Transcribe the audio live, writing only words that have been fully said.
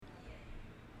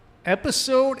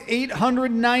Episode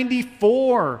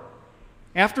 894.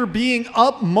 After being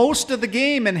up most of the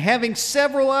game and having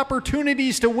several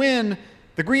opportunities to win,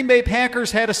 the Green Bay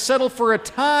Packers had to settle for a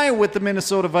tie with the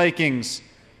Minnesota Vikings.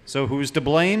 So who's to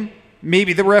blame?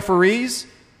 Maybe the referees?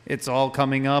 It's all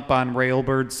coming up on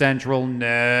Railbird Central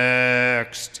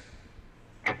next.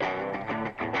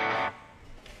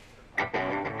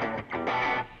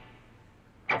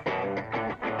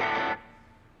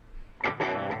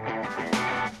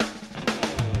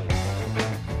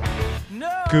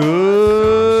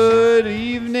 Good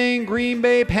evening, Green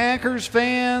Bay Packers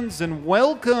fans, and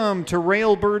welcome to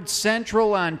Railbird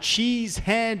Central on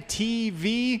Cheesehead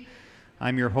TV.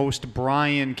 I'm your host,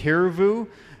 Brian Carrevu,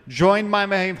 joined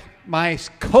by my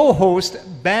co-host,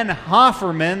 Ben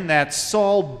Hofferman. That's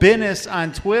Saul Binnis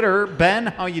on Twitter. Ben,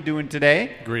 how you doing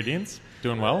today? Greetings.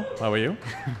 Doing well. How are you?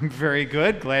 Very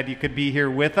good. Glad you could be here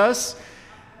with us.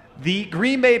 The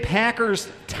Green Bay Packers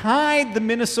tied the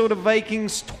Minnesota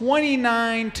Vikings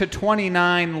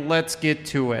 29-29. Let's get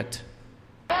to it.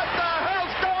 What the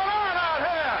hell's going on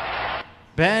out here?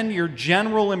 Ben, your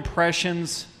general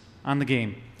impressions on the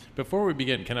game. Before we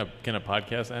begin, can a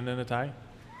podcast end in a tie?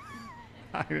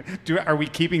 Are we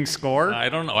keeping score? I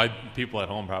don't know. People at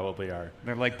home probably are.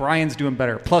 They're like, Brian's doing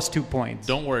better. Plus 2 points.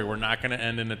 Don't worry. We're not going to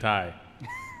end in a tie.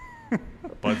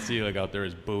 Bud Selig out there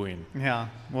is booing. Yeah.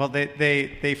 Well,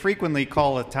 they frequently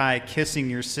call a tie kissing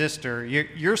your sister.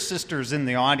 Your sister's in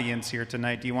the audience here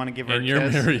tonight. Do you want to give her a kiss? And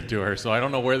you're married to her, so I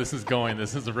don't know where this is going.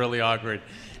 This is really awkward.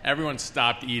 Everyone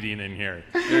stopped eating in here.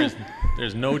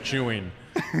 There's no chewing.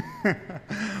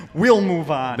 We'll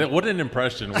move on. What an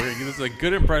impression. This is a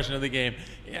good impression of the game.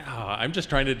 Yeah, I'm just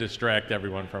trying to distract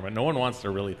everyone from it. No one wants to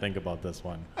really think about this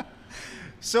one.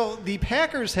 So the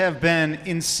Packers have been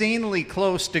insanely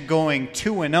close to going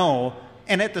 2-0,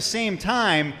 and at the same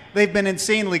time, they've been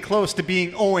insanely close to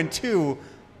being 0-2.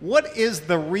 What is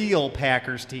the real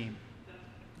Packers team?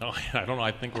 Oh, I don't know.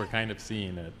 I think we're kind of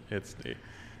seeing it.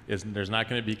 There's not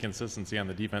going to be consistency on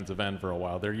the defensive end for a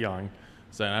while. They're young.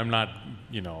 So I'm not,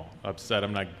 upset.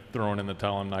 I'm not throwing in the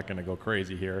towel. I'm not going to go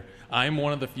crazy here. I'm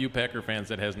one of the few Packer fans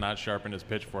that has not sharpened his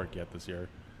pitchfork yet this year,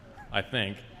 I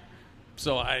think.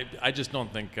 So I just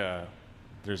don't think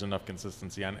there's enough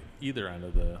consistency on either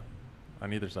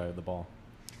side of the ball.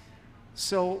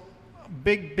 So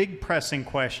big pressing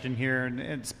question here, and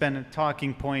it's been a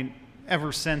talking point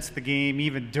ever since the game,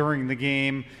 even during the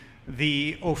game.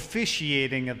 The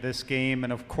officiating of this game,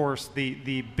 and of course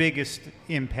the biggest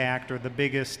impact or the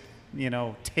biggest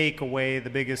takeaway, the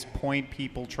biggest point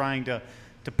people trying to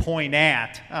point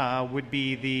at would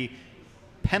be the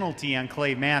penalty on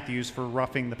Clay Matthews for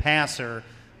roughing the passer,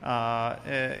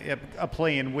 a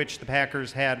play in which the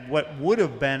Packers had what would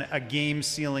have been a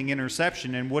game-sealing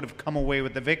interception and would have come away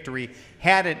with the victory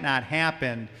had it not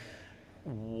happened.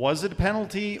 Was it a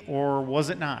penalty or was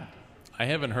it not? I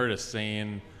haven't heard a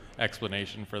sane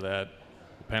explanation for that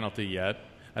penalty yet.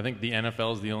 I think the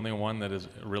NFL is the only one that is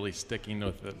really sticking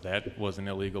with it. That was an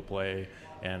illegal play,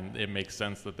 and it makes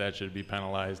sense that should be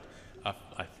penalized.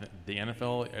 The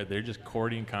NFL, are they just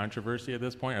courting controversy at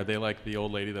this point? Are they like the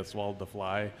old lady that swallowed the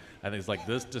fly? I think it's like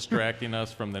this distracting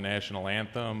us from the national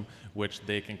anthem, which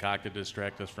they concocted to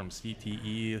distract us from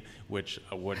CTE, which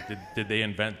did they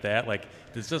invent that? Like,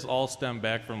 does this all stem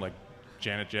back from like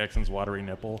Janet Jackson's watery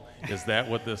nipple? Is that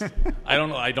what this – I don't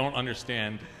know. I don't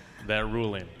understand that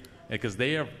ruling because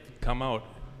they have come out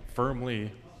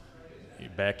firmly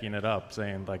backing it up,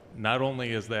 saying like not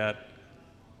only is that –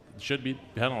 should be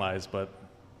penalized, but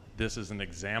this is an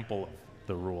example of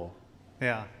the rule.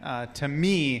 Yeah. To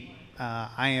me,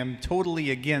 I am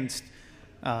totally against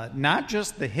not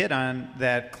just the hit on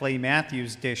that Clay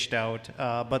Matthews dished out,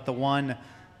 but the one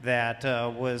that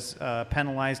was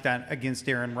penalized against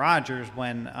Aaron Rodgers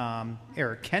when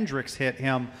Eric Kendricks hit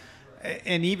him.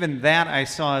 And even that I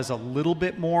saw as a little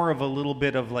bit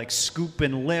of like scoop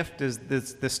and lift, is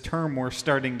this term we're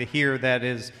starting to hear that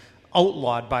is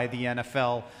outlawed by the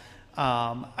NFL.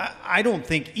 I don't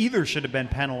think either should have been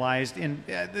penalized. And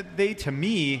they, to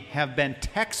me, have been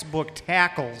textbook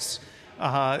tackles.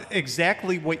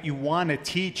 Exactly what you want to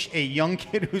teach a young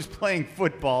kid who's playing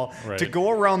football, right, to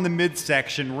go around the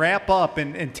midsection, wrap up,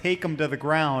 and take them to the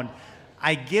ground.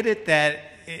 I get it that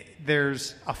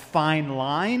there's a fine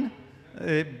line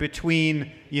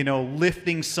between,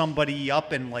 lifting somebody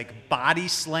up and like body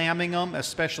slamming them,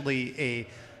 especially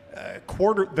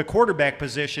the quarterback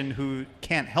position who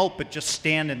can't help but just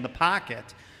stand in the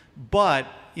pocket. But,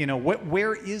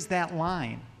 where is that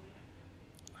line?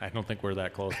 I don't think we're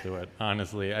that close to it,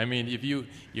 honestly. I mean, if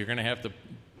you're going to have to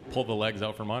pull the legs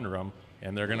out from under them,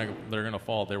 and they're gonna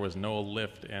fall. There was no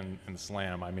lift and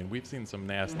slam. I mean, we've seen some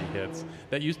nasty hits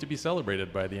that used to be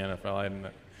celebrated by the NFL, and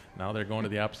now they're going to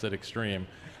the opposite extreme.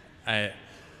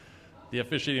 The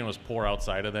officiating was poor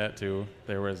outside of that too.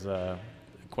 There was a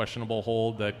questionable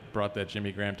hold that brought that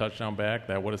Jimmy Graham touchdown back.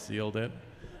 That would have sealed it.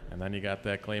 And then you got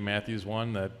that Clay Matthews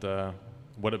one that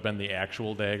would have been the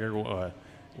actual dagger.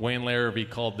 Wayne Larrabee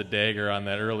called the dagger on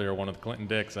that earlier one with Clinton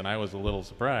Dix, and I was a little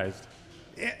surprised.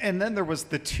 And then there was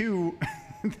the two,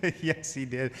 yes, he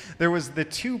did. There was the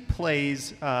two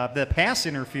plays, the pass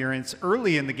interference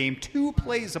early in the game, 2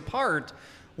 plays apart,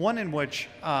 one in which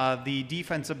the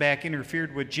defensive back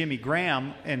interfered with Jimmy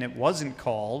Graham, and it wasn't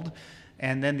called.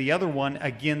 And then the other one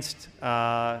against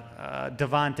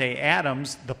Davante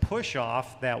Adams, the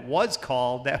push-off that was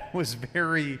called, that was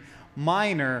very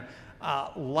minor.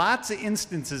 Lots of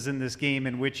instances in this game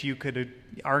in which you could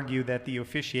argue that the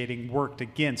officiating worked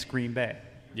against Green Bay.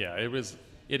 Yeah,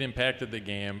 it impacted the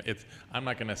game. I'm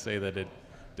not going to say that it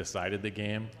decided the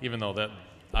game, even though that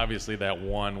obviously that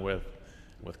one with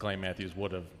Clay Matthews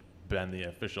would have been the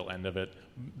official end of it.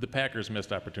 The Packers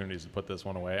missed opportunities to put this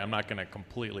one away. I'm not going to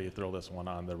completely throw this one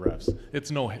on the refs.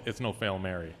 It's no Hail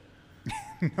Mary.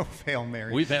 No Hail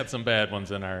Mary. We've had some bad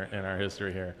ones in our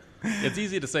history here. It's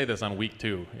easy to say this on week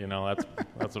 2.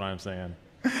 That's what I'm saying.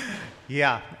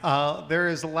 Yeah, there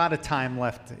is a lot of time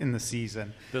left in the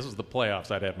season. This was the playoffs.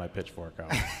 I'd have my pitchfork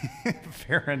out.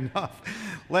 Fair enough.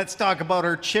 Let's talk about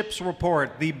our chips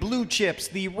report. The blue chips,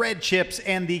 the red chips,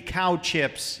 and the cow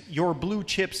chips. Your blue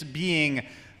chips being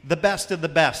the best of the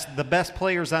best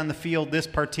players on the field this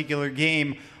particular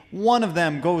game. One of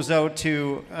them goes out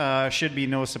to, should be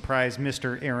no surprise,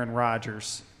 Mr. Aaron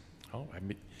Rodgers. Oh,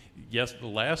 yes,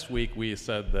 last week we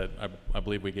said that I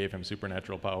believe we gave him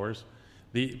supernatural powers.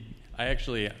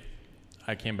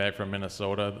 I came back from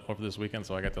Minnesota over this weekend,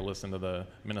 so I got to listen to the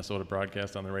Minnesota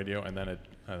broadcast on the radio, and then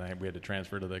we had to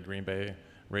transfer to the Green Bay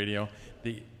radio.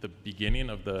 The beginning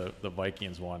of the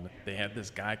Vikings one, they had this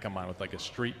guy come on with like a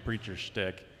street preacher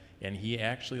shtick, and he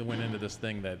actually went into this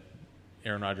thing that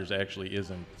Aaron Rodgers actually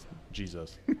isn't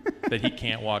Jesus, that he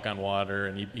can't walk on water,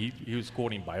 and he was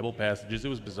quoting Bible passages. It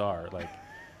was bizarre. Like,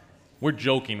 we're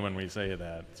joking when we say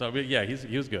that. So yeah,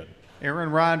 he was good.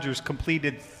 Aaron Rodgers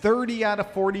completed 30 out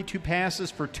of 42 passes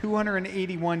for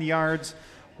 281 yards,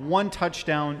 1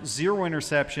 touchdown, 0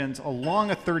 interceptions,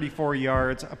 along of 34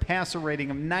 yards, a passer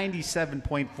rating of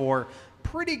 97.4.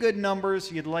 Pretty good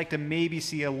numbers. You'd like to maybe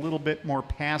see a little bit more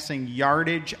passing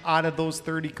yardage out of those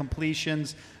 30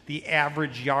 completions. The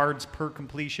average yards per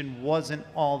completion wasn't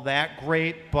all that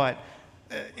great, but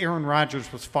Aaron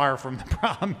Rodgers was far from the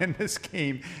problem in this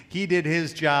game. He did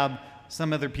his job.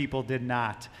 Some other people did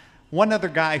not. One other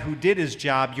guy who did his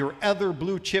job, your other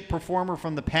blue chip performer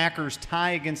from the Packers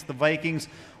tie against the Vikings,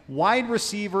 wide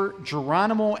receiver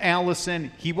Geronimo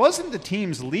Allison. He wasn't the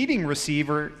team's leading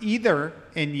receiver either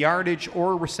in yardage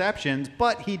or receptions,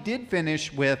 but he did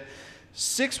finish with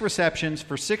 6 receptions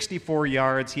for 64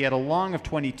 yards. He had a long of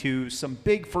 22, some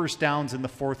big first downs in the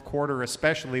fourth quarter,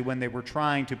 especially when they were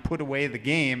trying to put away the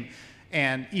game.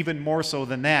 And even more so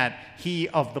than that, he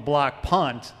of the block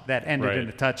punt that ended in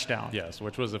a touchdown. Yes,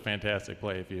 which was a fantastic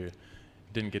play if you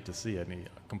didn't get to see it. And he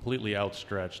completely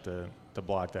outstretched to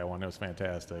block that one. It was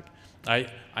fantastic. I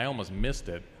almost missed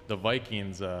it. The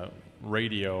Vikings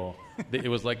radio, it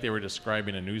was like they were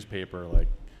describing a newspaper, like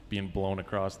being blown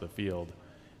across the field.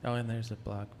 Oh, and there's a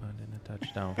block punt and a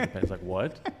touchdown. It's like,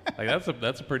 what? Like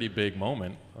that's a pretty big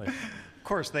moment. Like, of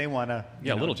course, they want to.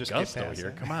 Yeah, a little just gusto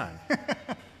here. Come on.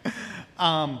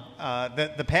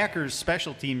 The Packers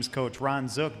special teams coach, Ron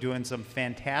Zook, doing some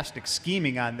fantastic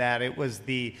scheming on that. It was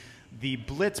the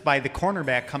blitz by the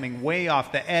cornerback coming way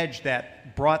off the edge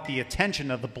that brought the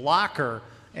attention of the blocker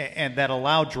and that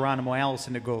allowed Geronimo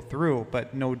Allison to go through.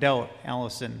 But no doubt,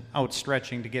 Allison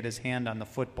outstretching to get his hand on the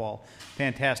football.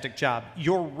 Fantastic job.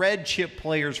 Your red chip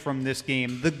players from this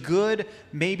game, the good,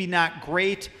 maybe not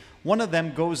great. One of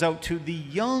them goes out to the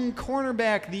young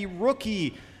cornerback, the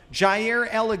rookie, Jair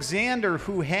Alexander,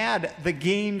 who had the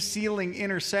game-sealing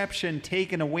interception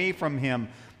taken away from him.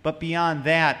 But beyond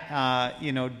that,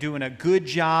 doing a good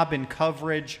job in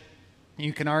coverage.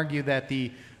 You can argue that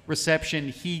the reception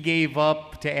he gave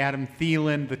up to Adam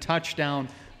Thielen, the touchdown,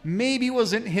 maybe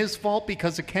wasn't his fault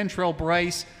because of Kentrell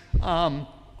Bryce.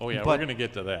 We're going to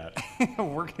get to that.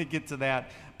 We're going to get to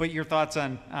that. But your thoughts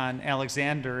on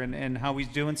Alexander and how he's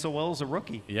doing so well as a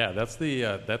rookie? Yeah,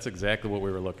 that's exactly what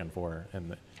we were looking for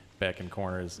back in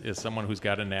corner is someone who's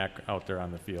got a knack out there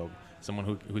on the field,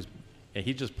 someone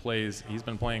he just plays. He's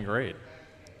been playing great.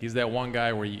 He's that one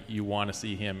guy where you want to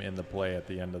see him in the play at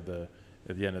the end of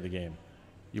the game.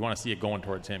 You want to see it going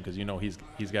towards him because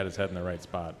he's got his head in the right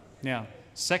spot. Yeah.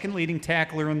 Second leading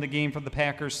tackler in the game for the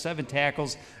Packers, 7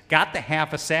 tackles. Got the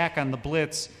half a sack on the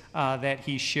blitz that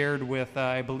he shared with,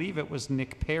 I believe it was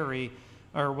Nick Perry,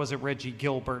 or was it Reggie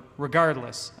Gilbert?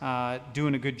 Regardless,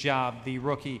 doing a good job, the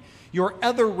rookie. Your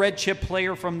other red chip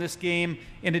player from this game,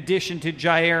 in addition to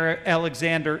Jair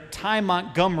Alexander, Ty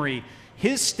Montgomery.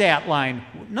 His stat line,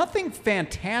 nothing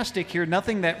fantastic here,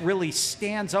 nothing that really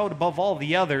stands out above all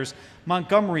the others.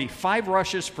 Montgomery, 5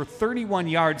 rushes for 31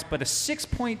 yards, but a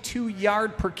 6.2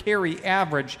 yard per carry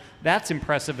average. That's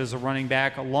impressive as a running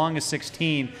back, along a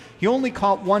 16. He only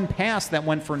caught 1 pass that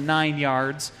went for 9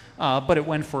 yards, but it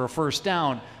went for a first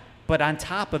down. But on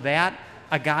top of that,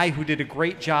 a guy who did a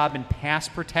great job in pass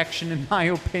protection, in my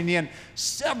opinion,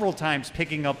 several times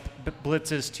picking up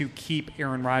blitzes to keep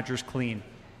Aaron Rodgers clean.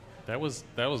 That was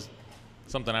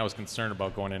something I was concerned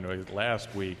about going into it.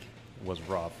 Last week was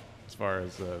rough as far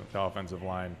as the offensive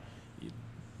line.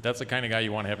 That's the kind of guy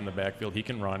you want to have in the backfield. He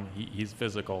can run. He's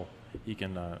physical. He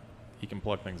can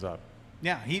plug things up.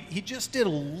 Yeah, he just did a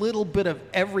little bit of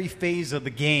every phase of the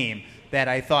game that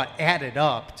I thought added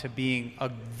up to being a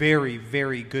very,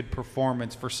 very good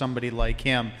performance for somebody like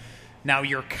him. Now,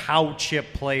 your cow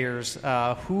chip players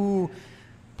who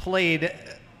played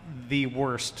the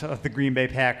worst of the Green Bay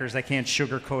Packers. I can't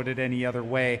sugarcoat it any other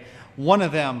way. One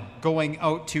of them going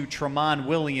out to Tramon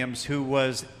Williams, who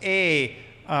was a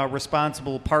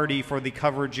responsible party for the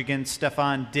coverage against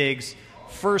Stephon Diggs.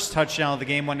 First touchdown of the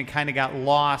game when he kind of got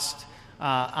lost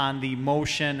on the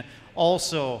motion.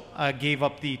 Also gave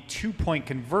up the 2-point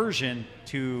conversion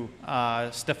to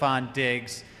Stephon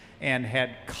Diggs and had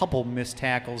a couple missed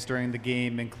tackles during the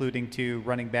game, including to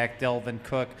running back Delvin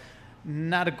Cook.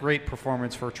 Not a great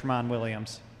performance for Tramon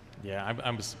Williams. Yeah,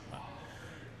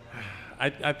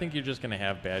 I think you're just going to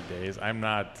have bad days. I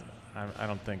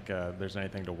don't think there's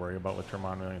anything to worry about with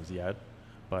Tramon Williams yet,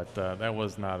 but that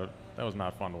was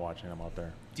not fun watching him out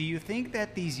there. Do you think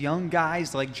that these young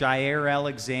guys like Jair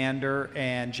Alexander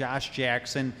and Josh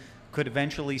Jackson could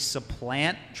eventually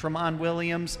supplant Tramon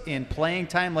Williams in playing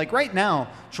time? Like right now,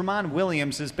 Tramon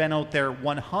Williams has been out there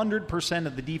 100%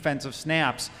 of the defensive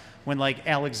snaps when like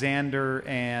Alexander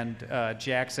and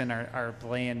Jackson are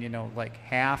playing, like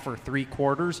half or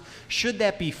 3/4. Should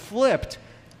that be flipped,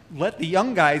 let the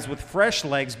young guys with fresh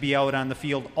legs be out on the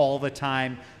field all the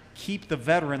time, keep the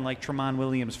veteran like Tramon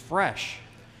Williams fresh?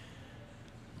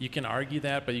 You can argue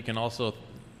that, but you can also,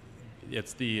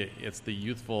 it's the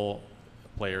youthful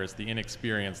player, it's the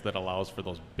inexperience that allows for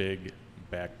those big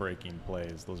back-breaking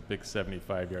plays, those big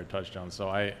 75-yard touchdowns.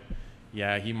 So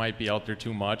he might be out there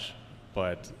too much,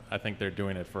 but I think they're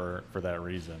doing it for that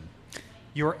reason.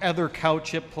 Your other cow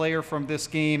chip player from this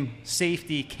game,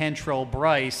 safety Kentrell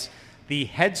Brice, the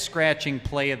head-scratching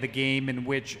play of the game in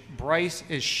which Brice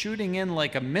is shooting in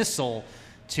like a missile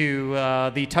to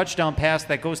the touchdown pass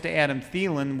that goes to Adam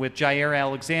Thielen with Jair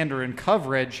Alexander in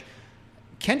coverage.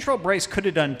 Kentrell Brice could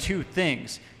have done 2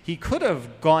 things. He could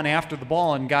have gone after the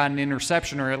ball and got an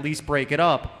interception or at least break it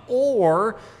up,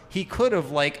 or he could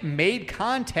have made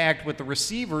contact with the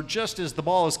receiver just as the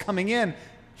ball is coming in.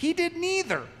 He did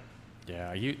neither.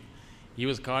 Yeah, he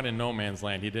was caught in no man's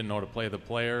land. He didn't know to play the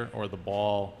player or the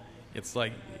ball. It's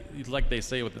like they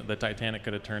say with the Titanic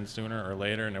could have turned sooner or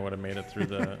later and it would have made it through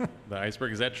the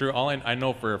iceberg. Is that true? I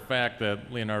know for a fact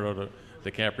that Leonardo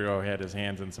DiCaprio had his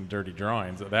hands in some dirty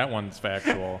drawings. That one's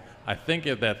factual. I think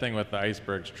that thing with the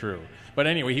iceberg's true. But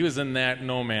anyway, he was in that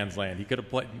no man's land. He could have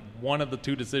played one of the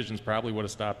 2 decisions, probably would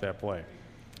have stopped that play.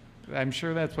 I'm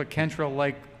sure that's what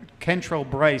Kentrell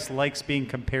Brice likes being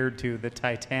compared to, the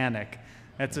Titanic.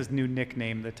 That's his new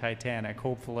nickname, the Titanic.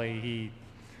 Hopefully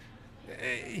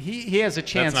he has a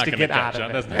chance to get out of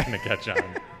it. That's not going to catch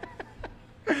on.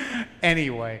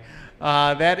 Anyway,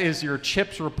 that is your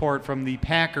chips report from the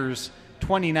Packers'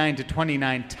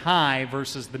 29-29 tie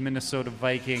versus the Minnesota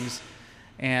Vikings.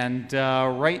 And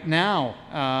right now,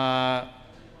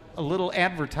 a little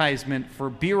advertisement for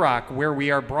B-Rock, where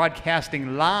we are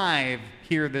broadcasting live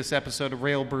here this episode of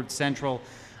Railbird Central.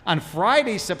 On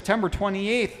Friday, September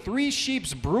 28th, Three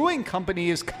Sheeps Brewing Company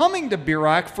is coming to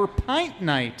B-Rock for Pint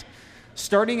Night.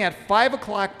 Starting at 5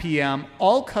 o'clock p.m.,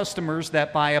 all customers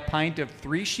that buy a pint of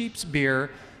Three Sheeps beer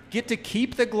get to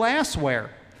keep the glassware.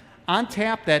 On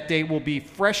tap that day will be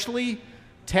freshly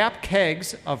tapped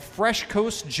kegs of Fresh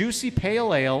Coast Juicy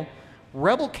Pale Ale,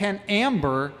 Rebel Kent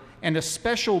Amber, and a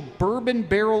special bourbon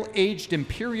barrel-aged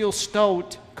Imperial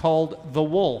Stout called The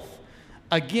Wolf.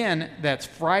 Again, that's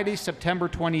Friday, September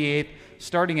 28th,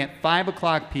 starting at 5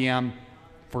 o'clock p.m.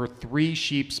 for Three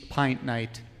Sheeps Pint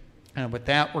Night. And with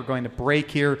that, we're going to break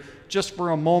here just for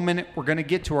a moment. We're going to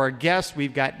get to our guests.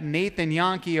 We've got Nathan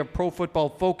Jahnke of Pro Football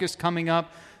Focus coming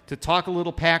up to talk a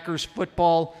little Packers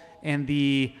football. and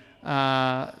the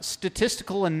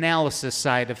statistical analysis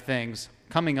side of things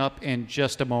coming up in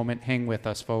just a moment. Hang with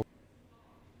us, folks.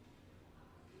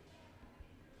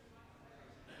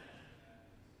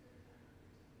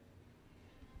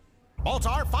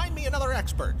 Baltar, find me another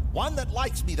expert. One that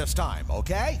likes me this time,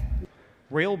 okay?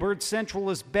 Railbird Central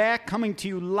is back, coming to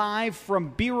you live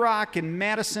from B-Rock in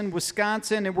Madison,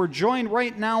 Wisconsin, and we're joined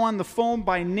right now on the phone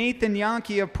by Nathan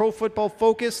Jahnke of Pro Football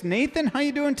Focus. Nathan, how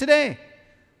you doing today?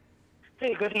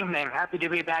 Hey, good evening. Happy to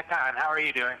be back on. How are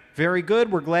you doing? Very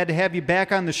good. We're glad to have you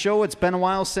back on the show. It's been a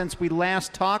while since we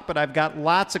last talked, but I've got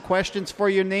lots of questions for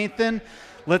you, Nathan.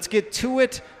 Let's get to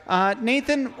it.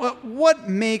 Nathan, what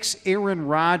makes Aaron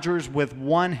Rodgers with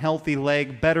one healthy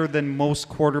leg better than most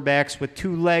quarterbacks with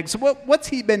two legs? What's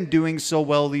he been doing so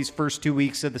well these first 2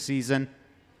 weeks of the season?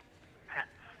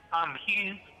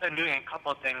 He's been doing a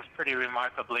couple of things pretty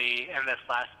remarkably in this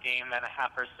last game and a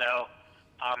half or so.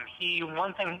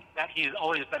 One thing that he's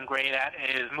always been great at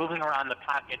is moving around the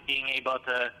pocket, being able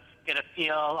to get a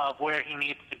feel of where he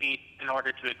needs to be in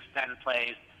order to extend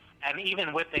plays. And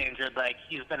even with the injured leg,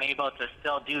 he's been able to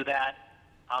still do that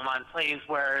on plays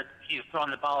where he's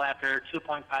thrown the ball after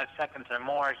 2.5 seconds or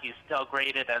more. He's still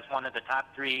graded as one of the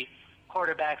top 3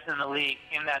 quarterbacks in the league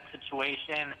in that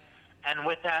situation. And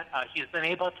with that, he's been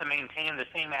able to maintain the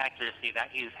same accuracy that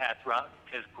he's had throughout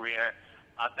his career.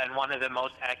 Been one of the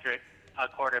most accurate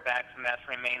quarterbacks, and that's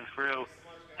remained true.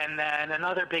 And then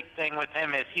another big thing with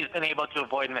him is he's been able to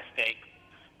avoid mistakes.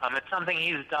 It's something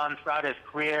he's done throughout his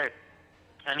career.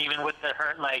 And even with the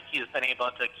hurt leg, he's been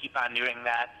able to keep on doing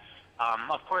that.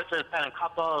 Of course, there's been a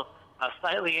couple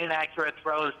slightly inaccurate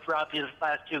throws throughout these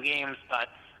last 2 games, but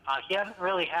he hasn't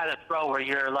really had a throw where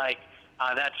you're like,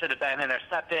 that should have been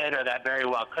intercepted or that very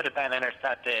well could have been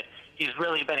intercepted. He's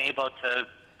really been able to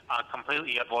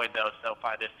completely avoid those so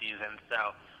far this season.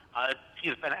 So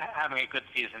he's been having a good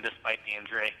season despite the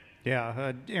injury.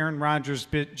 Yeah, Aaron Rodgers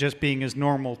just being his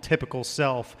normal, typical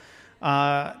self.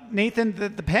 Nathan,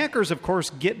 the Packers, of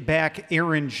course, get back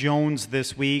Aaron Jones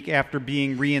this week after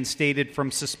being reinstated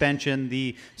from suspension,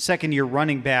 the second-year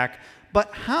running back.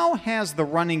 But how has the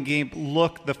running game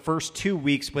looked the first 2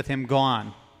 weeks with him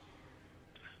gone?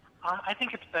 I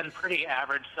think it's been pretty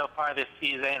average so far this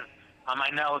season.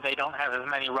 I know they don't have as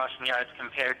many rushing yards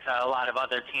compared to a lot of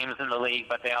other teams in the league,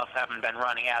 but they also haven't been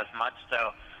running as much,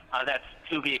 so that's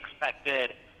to be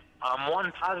expected.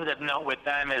 One positive note with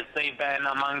them is they've been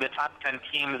among the top 10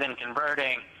 teams in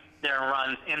converting their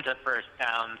runs into first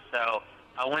downs. So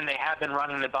when they have been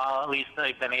running the ball, at least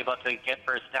they've been able to get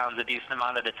first downs a decent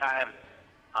amount of the time.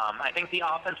 I think the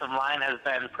offensive line has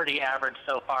been pretty average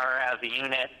so far as a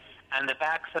unit, and the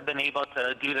backs have been able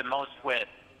to do the most with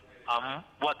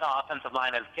what the offensive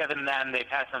line has given them. They've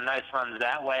had some nice runs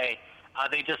that way.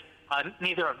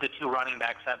 Neither of the 2 running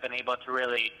backs have been able to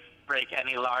really break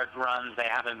any large runs. They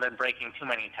haven't been breaking too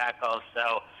many tackles,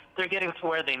 so they're getting to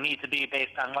where they need to be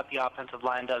based on what the offensive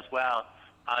line does well.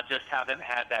 Just haven't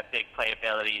had that big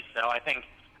playability. So I think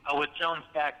with Jones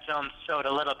back, Jones showed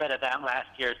a little bit of that last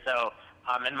year, so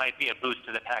it might be a boost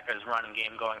to the Packers' running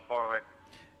game going forward.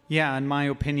 Yeah, in my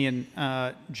opinion,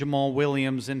 Jamal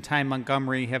Williams and Ty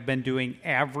Montgomery have been doing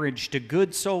average to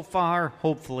good so far.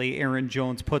 Hopefully Aaron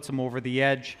Jones puts them over the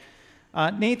edge.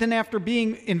 Nathan, after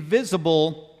being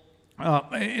invisible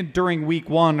during week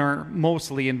 1, or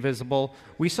mostly invisible,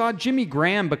 we saw Jimmy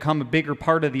Graham become a bigger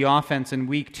part of the offense in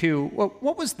week 2.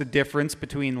 What was the difference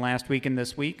between last week and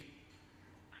this week?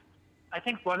 I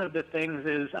think one of the things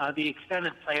is the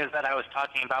extended plays that I was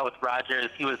talking about with Rodgers.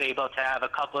 He was able to have a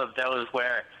couple of those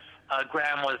where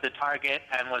Graham was the target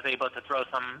and was able to throw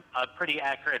some pretty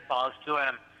accurate balls to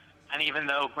him. And even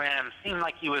though Graham seemed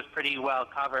like he was pretty well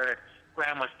covered,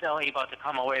 Graham was still able to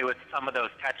come away with some of those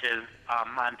catches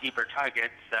on deeper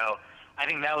targets. So I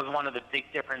think that was one of the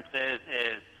big differences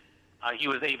is he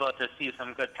was able to see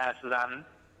some good passes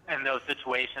in those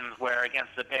situations where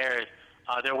against the Bears,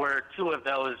 there were 2 of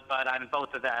those, but on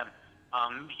both of them,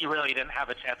 he really didn't have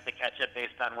a chance to catch it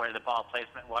based on where the ball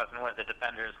placement was and where the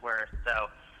defenders were. So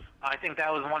I think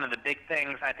that was one of the big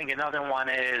things. I think another one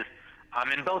is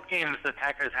in both games, the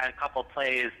Packers had a couple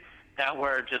plays that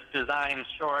were just designed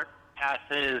short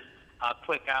passes,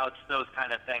 quick outs, those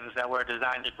kind of things that were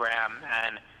designed to Graham.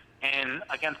 And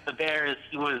against the Bears,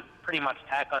 he was pretty much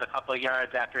tackled a couple of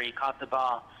yards after he caught the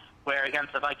ball, where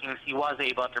against the Vikings, he was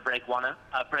able to break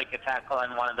a tackle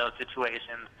in one of those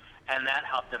situations, and that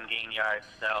helped him gain yards.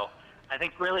 So I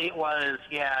think really it was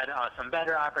he had some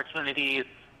better opportunities,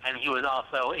 and he was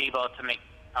also able to make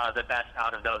the best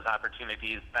out of those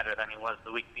opportunities better than he was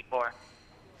the week before.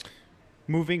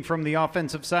 Moving from the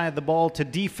offensive side of the ball to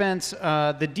defense,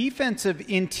 the defensive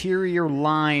interior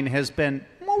line has been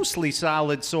more mostly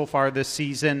solid so far this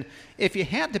season. If you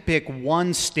had to pick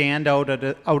one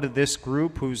standout out of this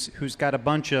group who's got a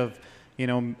bunch of,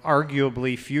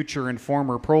 arguably future and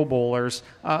former Pro Bowlers,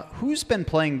 who's been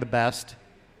playing the best?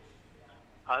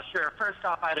 Sure. First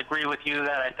off, I'd agree with you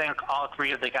that I think all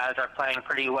three of the guys are playing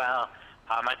pretty well.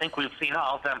 I think we've seen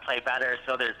all of them play better,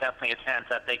 so there's definitely a chance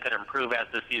that they could improve as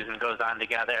the season goes on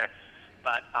together.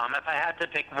 But if I had to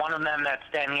pick one of them that's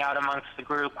standing out amongst the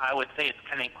group, I would say it's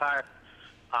Kenny Clark.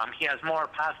 He has more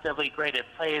positively graded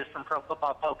plays from Pro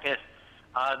Football Focus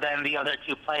than the other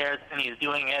two players, and he's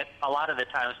doing it a lot of the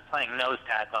times playing nose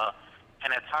tackle.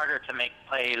 And it's harder to make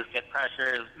plays, get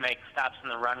pressures, make stops in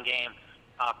the run game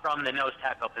from the nose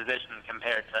tackle position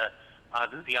compared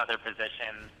to the other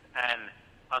positions. And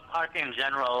Clark in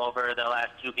general, over the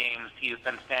last two games, he's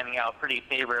been standing out pretty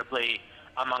favorably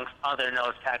amongst other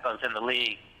nose tackles in the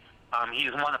league.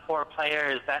 He's one of 4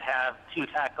 players that have 2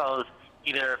 tackles,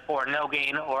 either for no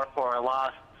gain or for a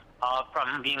loss,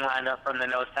 from being lined up from the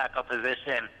nose tackle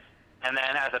position. And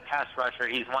then as a pass rusher,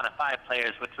 he's one of 5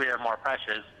 players with 3 or more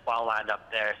pressures while lined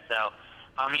up there. So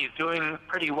he's doing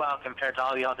pretty well compared to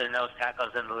all the other nose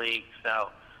tackles in the league. So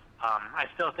I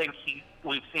still think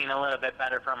we've seen a little bit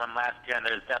better from him last year, and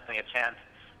there's definitely a chance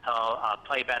he'll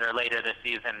play better later this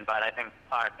season. But I think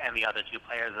Clark and the other 2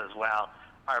 players as well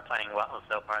are playing well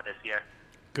so far this year.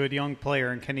 Good young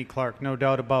player in Kenny Clark, no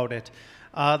doubt about it.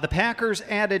 The Packers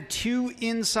added 2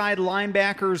 inside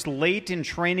linebackers late in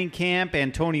training camp,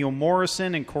 Antonio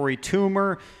Morrison and Corey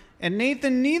Toomer. And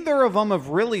Nathan, neither of them have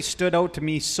really stood out to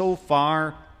me so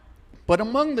far. But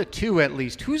among the 2 at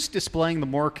least, who's displaying the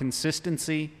more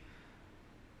consistency?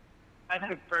 I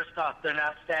think first off, they're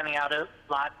not standing out a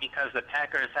lot because the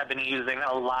Packers have been using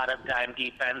a lot of dime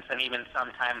defense and even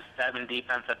sometimes 7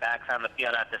 defensive backs on the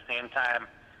field at the same time.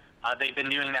 They've been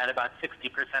doing that about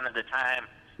 60% of the time,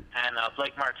 and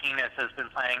Blake Martinez has been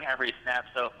playing every snap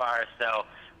so far, so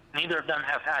neither of them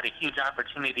have had a huge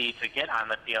opportunity to get on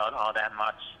the field all that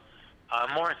much.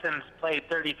 Morrison's played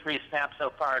 33 snaps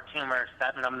so far, Toomer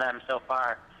 7 of them so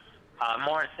far.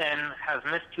 Morrison has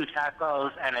missed 2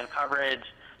 tackles, and in coverage,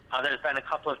 there's been a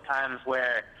couple of times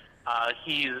where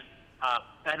he's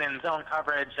been in zone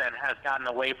coverage and has gotten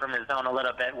away from his zone a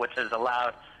little bit, which has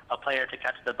allowed a player to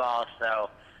catch the ball.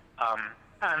 So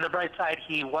on the bright side,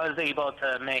 he was able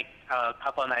to make a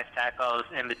couple of nice tackles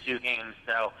in the 2 games,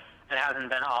 so it hasn't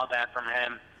been all bad from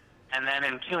him. And then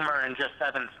in Toomer, in just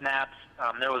 7 snaps,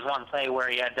 there was one play where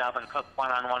he had Dalvin Cook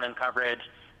one-on-one in coverage,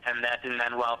 and that didn't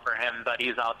end well for him, but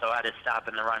he's also had his stop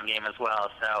in the run game as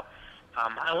well. So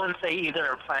I wouldn't say either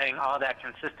are playing all that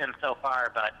consistent so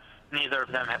far, but neither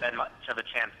of them have had much of a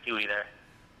chance to either.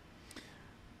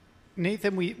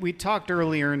 Nathan, we talked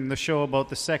earlier in the show about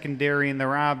the secondary, and there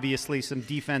are obviously some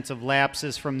defensive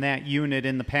lapses from that unit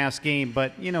in the past game.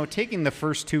 But, taking the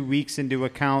first 2 weeks into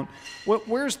account,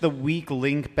 where's the weak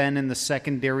link been in the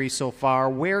secondary so far?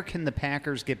 Where can the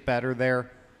Packers get better there?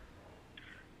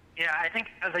 Yeah, I think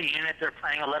as a unit they're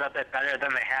playing a little bit better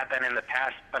than they have been in the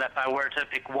past. But if I were to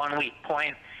pick one weak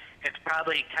point, it's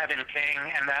probably Kevin King,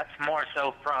 and that's more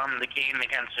so from the game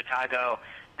against Chicago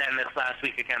than this last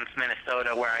week against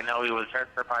Minnesota, where I know he was hurt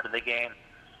for part of the game.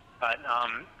 But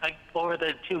over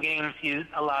the 2 games, he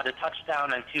allowed a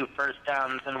touchdown and 2 first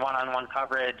downs in one-on-one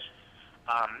coverage.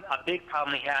 A big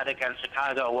problem he had against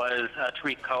Chicago was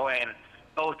Tariq Cohen,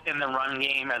 both in the run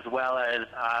game as well as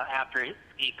after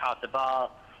he caught the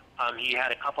ball. He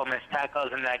had a couple missed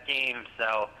tackles in that game,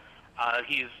 so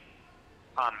he's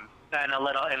been a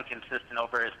little inconsistent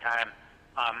over his time.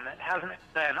 It hasn't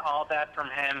been all bad from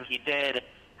him. He did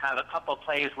have a couple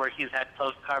plays where he's had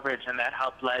close coverage, and that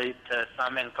helped lead to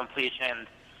some incompletions.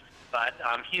 But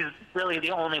he's really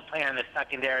the only player in the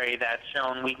secondary that's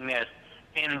shown weakness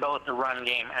in both the run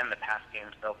game and the pass game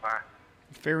so far.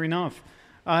 Fair enough.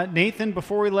 Nathan,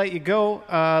 before we let you go,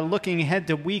 looking ahead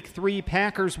to Week 3,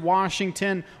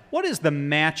 Packers-Washington, what is the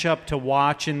matchup to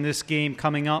watch in this game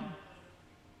coming up?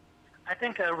 I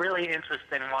think a really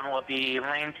interesting one will be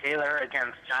Lane Taylor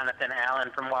against Jonathan Allen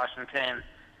from Washington.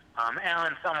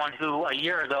 Allen's someone who a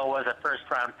year ago was a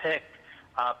first-round pick.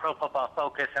 Pro Football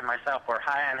Focus and myself were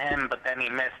high on him, but then he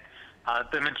missed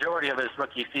the majority of his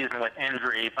rookie season with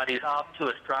injury. But he's off to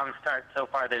a strong start so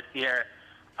far this year.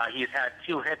 He's had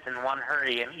 2 hits in 1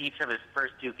 hurry in each of his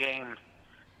first 2 games.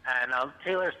 And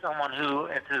Taylor's someone who,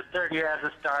 it's his 3rd year as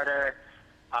a starter,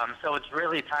 so it's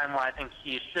really time where I think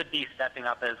he should be stepping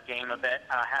up his game a bit.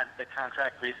 Had the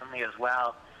contract recently as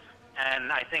well.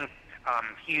 And I think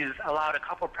he's allowed a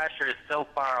couple pressures so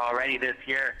far already this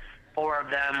year, 4 of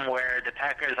them where the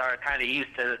Packers are kind of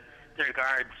used to their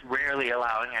guards rarely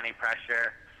allowing any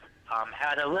pressure.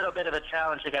 had a little bit of a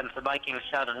challenge against the Vikings,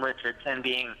 Sheldon Richardson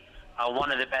being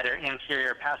one of the better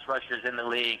interior pass rushers in the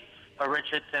league. But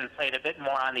Richardson played a bit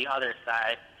more on the other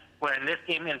side, where in this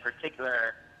game in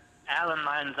particular, Allen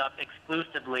lines up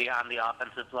exclusively on the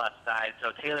offensive left side.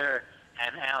 So Taylor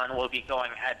and Allen will be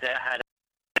going head-to-head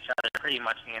with each other pretty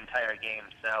much the entire game.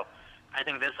 So I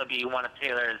think this will be one of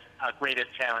Taylor's greatest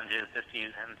challenges this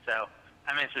season. So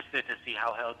I'm interested to see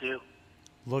how he'll do.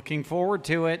 Looking forward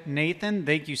to it. Nathan,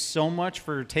 thank you so much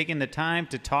for taking the time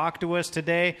to talk to us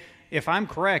today. If I'm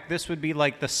correct, this would be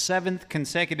like the 7th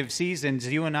consecutive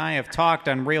seasons you and I have talked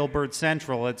on Railbird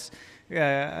Central.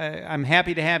 I'm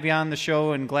happy to have you on the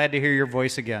show and glad to hear your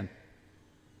voice again.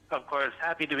 Of course,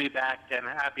 happy to be back and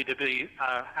happy to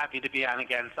be on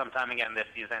again sometime again this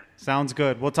season. Sounds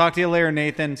good. We'll talk to you later,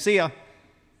 Nathan. See ya.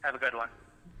 Have a good one.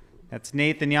 That's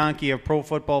Nathan Jahnke of Pro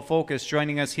Football Focus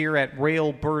joining us here at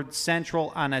Railbird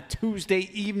Central on a Tuesday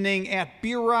evening at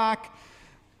Beer Rock.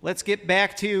 Let's get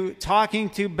back to talking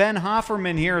to Ben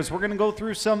Hofferman here as we're going to go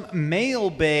through some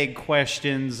mailbag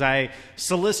questions. I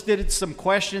solicited some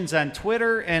questions on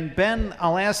Twitter, and Ben,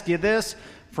 I'll ask you this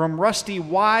from Rusty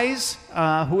Wise,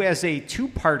 who has a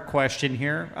 2-part question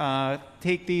here.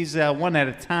 Take these one at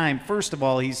a time. First of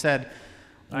all, he said,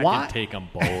 I can take them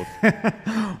both.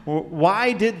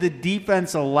 Why did the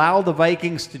defense allow the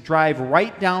Vikings to drive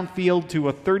right downfield to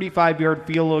a 35-yard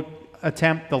field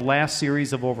attempt the last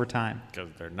series of overtime? Because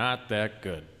they're not that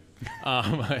good.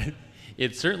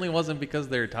 It certainly wasn't because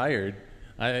they're tired.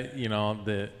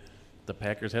 The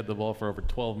Packers had the ball for over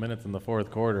 12 minutes in the fourth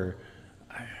quarter.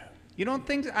 You don't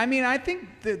think? I mean, I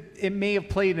think that it may have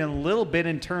played in a little bit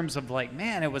in terms of like,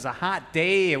 man, it was a hot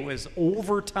day. It was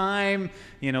overtime.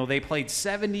 They played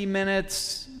 70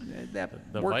 minutes. The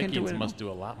Vikings must do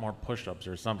a lot more push-ups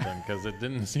or something because it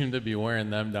didn't seem to be wearing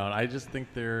them down. I just think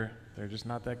they're just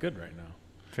not that good right now.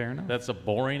 Fair enough. That's a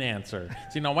boring answer.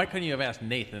 See, now why couldn't you have asked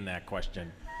Nathan that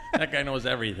question? That guy knows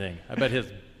everything. I bet his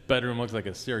bedroom looks like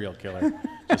a serial killer.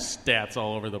 Just stats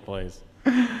all over the place.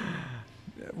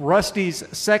 Rusty's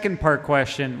second part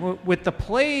question, with the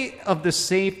play of the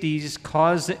safeties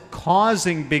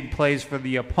causing big plays for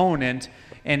the opponent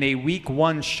and a week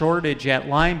 1 shortage at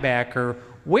linebacker,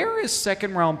 where is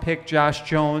second-round pick Josh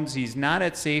Jones? He's not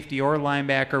at safety or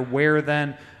linebacker. Where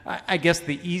then? I guess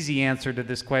the easy answer to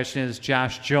this question is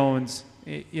Josh Jones,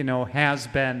 has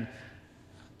been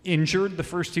injured the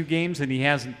first 2 games and he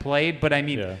hasn't played. But, I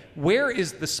mean, Where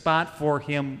is the spot for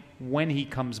him when he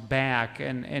comes back?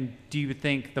 And do you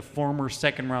think the former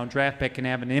second-round draft pick can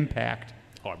have an impact?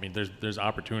 Oh, I mean, there's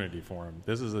opportunity for him.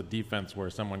 This is a defense where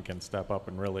someone can step up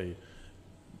and really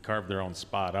carve their own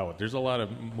spot out. There's a lot of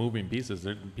moving pieces.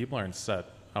 People aren't set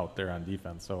out there on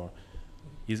defense. So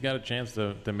he's got a chance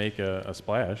to make a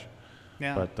splash.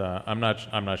 Yeah. But I'm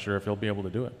not sure if he'll be able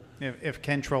to do it. If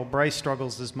Kentrell Bryce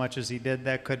struggles as much as he did,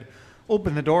 that could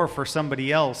open the door for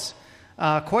somebody else.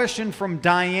 Question from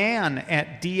Diane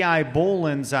at D.I.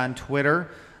 Bolins on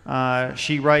Twitter.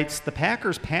 She writes, the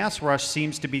Packers' pass rush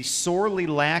seems to be sorely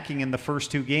lacking in the first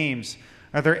 2 games.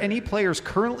 Are there any players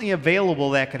currently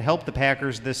available that could help the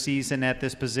Packers this season at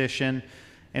this position?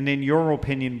 And in your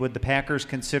opinion, would the Packers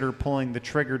consider pulling the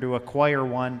trigger to acquire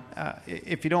one?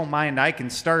 If you don't mind, I can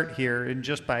start here. And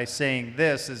just by saying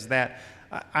this is that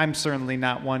I'm certainly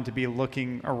not one to be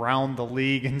looking around the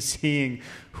league and seeing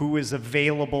who is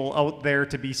available out there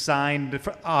to be signed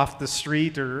off the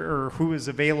street or who is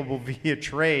available via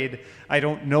trade. I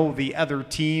don't know the other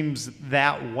teams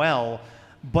that well.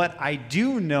 But I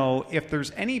do know if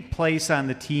there's any place on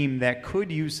the team that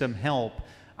could use some help,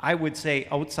 I would say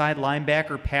outside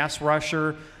linebacker, pass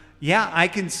rusher. Yeah, I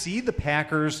can see the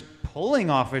Packers pulling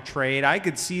off a trade. I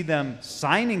could see them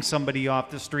signing somebody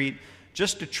off the street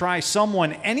just to try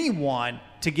anyone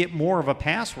to get more of a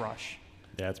pass rush.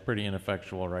 Yeah, it's pretty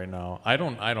ineffectual right now. I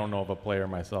don't know of a player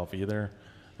myself either.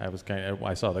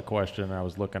 I saw the question and I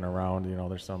was looking around.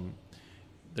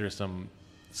 There's some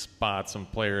spots, some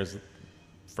players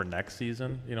for next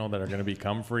season, that are going to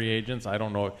become free agents. I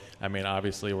don't know. I mean,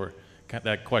 obviously,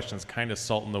 that question's kind of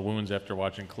salt in the wounds after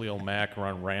watching Khalil Mack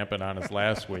run rampant on us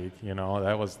last week.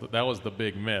 That was the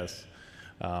big miss.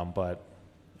 But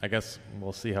I guess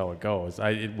we'll see how it goes.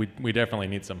 We definitely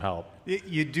need some help.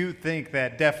 You do think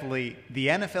that definitely the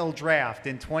NFL draft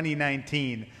in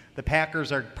 2019, the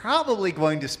Packers are probably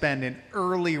going to spend an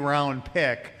early round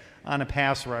pick on a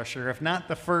pass rusher. If not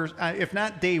if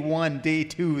not day 1, day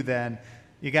 2, then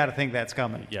you got to think that's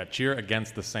coming. Yeah, cheer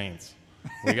against the Saints.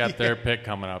 We got their pick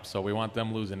coming up, so we want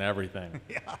them losing everything.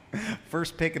 Yeah,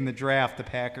 first pick in the draft the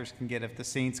Packers can get if the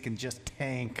Saints can just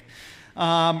tank.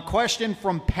 Question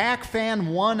from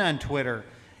PackFan1 on Twitter.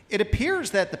 it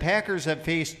appears that the Packers have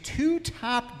faced 2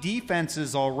 top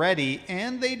defenses already,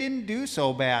 and they didn't do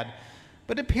so bad.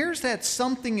 But it appears that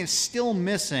something is still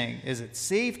missing. Is it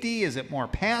safety? Is it more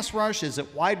pass rush? Is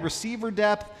it wide receiver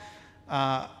depth?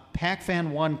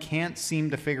 PackFan1 can't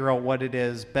seem to figure out what it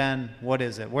is. Ben, what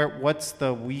is it? What's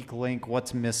the weak link?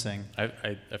 What's missing?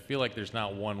 I feel like there's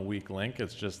not one weak link.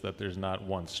 It's just that there's not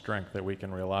one strength that we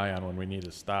can rely on when we need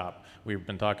to stop. We've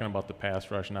been talking about the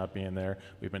pass rush not being there.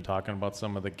 We've been talking about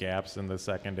some of the gaps in the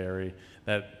secondary.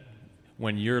 That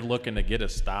when you're looking to get a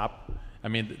stop, I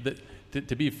mean,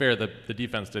 to be fair, the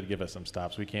defense did give us some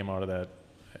stops. We came out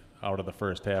of the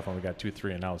first half and we got 2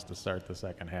 3-and-outs to start the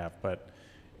second half. But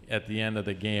at the end of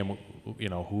the game,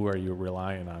 who are you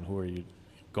relying on? Who are you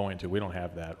going to? We don't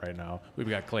have that right now. We've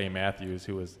got Clay Matthews,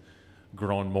 who has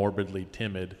grown morbidly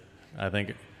timid. I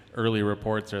think early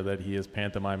reports are that he is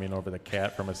pantomiming over the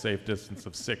cat from a safe distance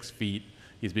of 6 feet.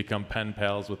 He's become pen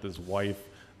pals with his wife.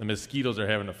 The mosquitoes are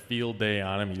having a field day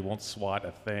on him. He won't swat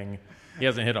a thing. He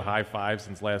hasn't hit a high five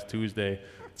since last Tuesday.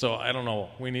 So I don't know.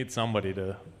 We need somebody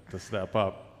to step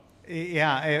up.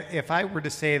 Yeah, if I were to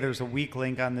say there's a weak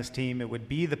link on this team, it would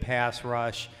be the pass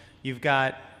rush. You've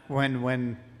got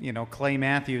when Clay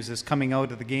Matthews is coming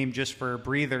out of the game just for a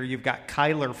breather, you've got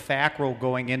Kyler Fackrell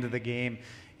going into the game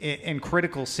in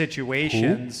critical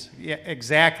situations. Who? Yeah,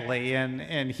 exactly.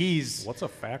 And he's what's a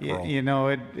Fackrell?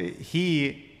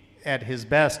 He at his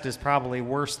best is probably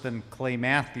worse than Clay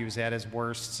Matthews at his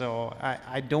worst. So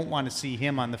I don't want to see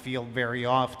him on the field very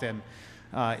often.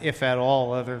 If at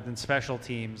all, other than special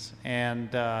teams,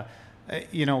 and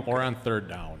or on third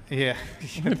down. Yeah,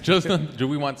 do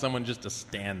we want someone just to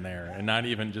stand there and not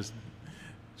even just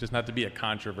not to be a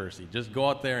controversy? Just go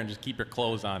out there and just keep your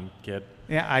clothes on, kid.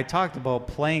 Yeah, I talked about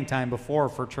playing time before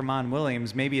for Tramon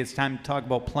Williams. Maybe it's time to talk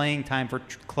about playing time for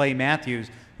Clay Matthews,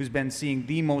 who's been seeing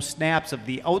the most snaps of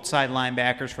the outside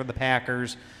linebackers for the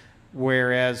Packers,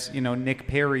 whereas Nick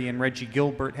Perry and Reggie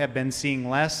Gilbert have been seeing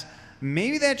less.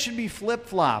 Maybe that should be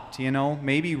flip-flopped,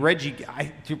 Maybe Reggie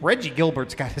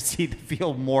Gilbert's got to see the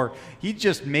field more. He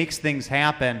just makes things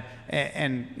happen.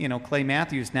 And Clay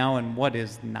Matthews now in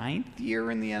his 9th year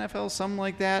in the NFL, something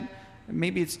like that.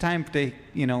 Maybe it's time to,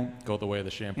 go the way of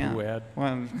the shampoo ad.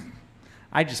 Well,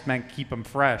 I just meant keep him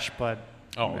fresh, but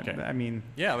oh, okay. I mean,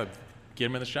 yeah, get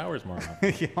him in the showers more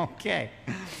often. Okay.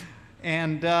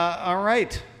 And all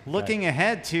right, looking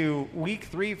ahead to Week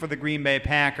 3 for the Green Bay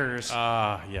Packers.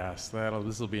 Yes,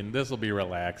 this will be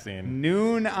relaxing.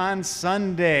 Noon on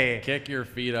Sunday. Kick your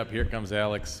feet up. Here comes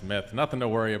Alex Smith. Nothing to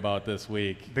worry about this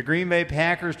week. The Green Bay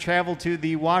Packers travel to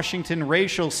the Washington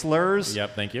racial slurs.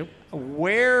 Yep, thank you. How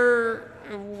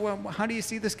do you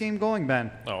see this game going, Ben?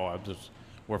 Oh,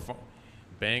 we're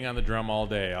bang on the drum all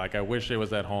day. Like I wish it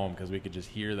was at home because we could just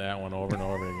hear that one over and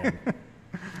over again.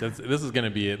 This is going to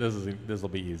be it. This will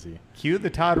be easy. Cue the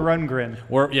Todd Rundgren.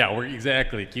 We're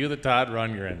exactly. Cue the Todd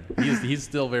Rundgren. He's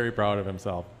still very proud of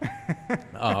himself.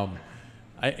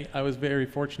 I was very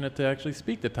fortunate to actually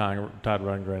speak to Todd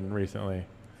Rundgren recently.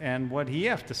 And what'd he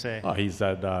have to say? Oh, he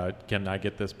said, "Can I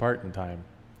get this part in time?"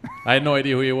 I had no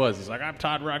idea who he was. He's like, "I'm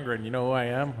Todd Rundgren. You know who I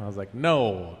am?" I was like,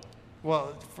 "No."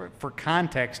 Well, for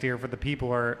context here, for the people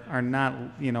who are not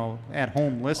at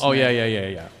home listening. Oh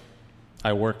yeah.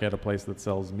 I work at a place that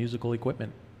sells musical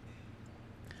equipment.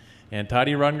 And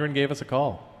Toddy Rundgren gave us a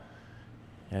call.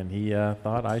 And he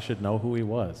thought I should know who he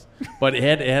was. But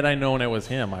had I known it was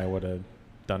him, I would have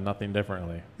done nothing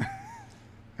differently.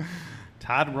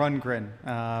 Todd Rundgren,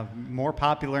 more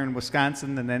popular in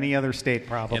Wisconsin than any other state,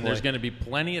 probably. And there's going to be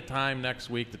plenty of time next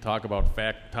week to talk about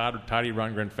Toddy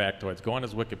Rundgren factoids. Go on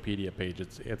his Wikipedia page.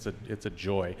 It's a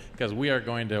joy because we are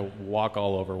going to walk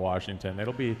all over Washington.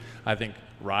 It'll be, I think,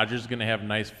 Rodgers is going to have a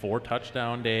nice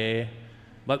 4-touchdown day.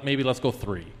 Maybe let's go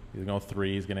 3. He's going to go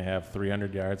 3. He's going to have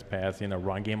 300 yards passing. The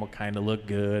run game will kind of look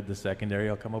good. The secondary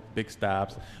will come up with big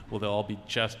stops. They'll all be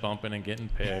chest bumping and getting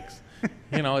picks.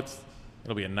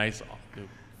 It'll be a nice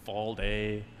fall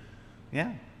day.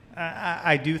 Yeah.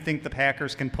 I do think the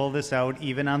Packers can pull this out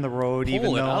even on the road.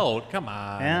 Pull it out? Come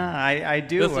on. Yeah, I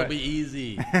do. This will be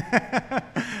easy.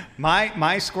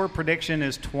 My score prediction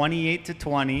is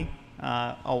 28-20.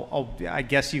 I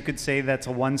guess you could say that's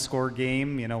a one-score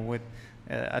game, with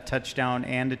a touchdown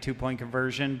and a 2-point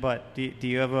conversion. But do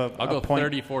you have I'll go point?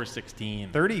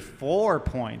 34-16. 34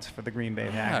 points for the Green Bay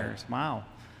Packers. Wow.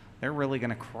 They're really going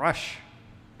to crush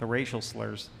the racial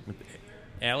slurs.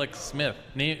 Alex Smith.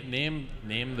 Name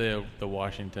the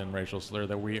Washington racial slur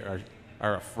that we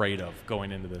are afraid of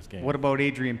going into this game. What about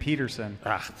Adrian Peterson?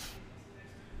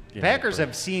 Packers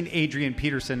have seen Adrian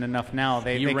Peterson enough now.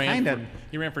 He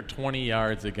ran for 20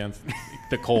 yards against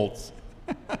the Colts.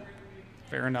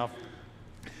 Fair enough.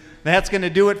 that's going to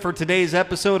do it for today's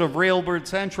episode of Railbird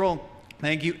Central.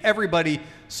 Thank you, everybody,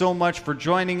 so much for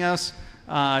joining us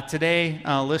today,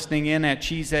 listening in at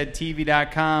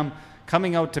cheeseheadtv.com,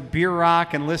 coming out to Beer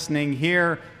Rock and listening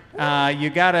here. You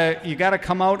gotta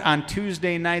come out on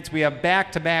Tuesday nights. We have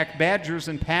back-to-back Badgers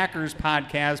and Packers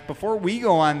podcasts. Before we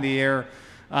go on the air,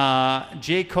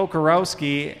 Jay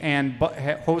Kokorowski and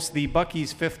hosts the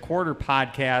Bucky's Fifth Quarter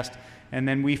podcast, and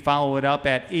then we follow it up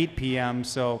at 8 p.m.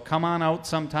 So come on out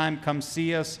sometime. Come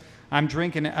see us. I'm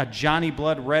drinking a Johnny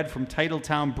Blood Red from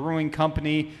Titletown Brewing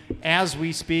Company as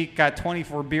we speak. Got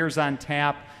 24 beers on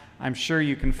tap. I'm sure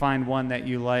you can find one that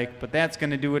you like. But that's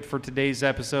going to do it for today's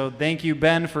episode. Thank you,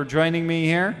 Ben, for joining me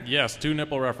here. Yes, 2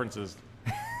 nipple references.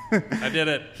 I did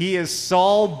it. He is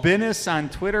Saul Binnes on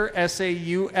Twitter,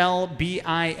 SaulBinnes.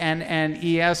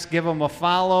 Give him a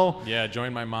follow. Yeah,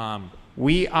 join my mom.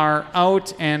 We are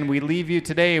out, and we leave you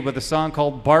today with a song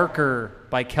called Barker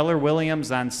by Keller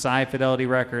Williams on Sci Fidelity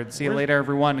Records. See you later,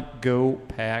 everyone. Go,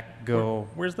 Pack, go.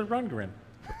 Where's the Rundgren?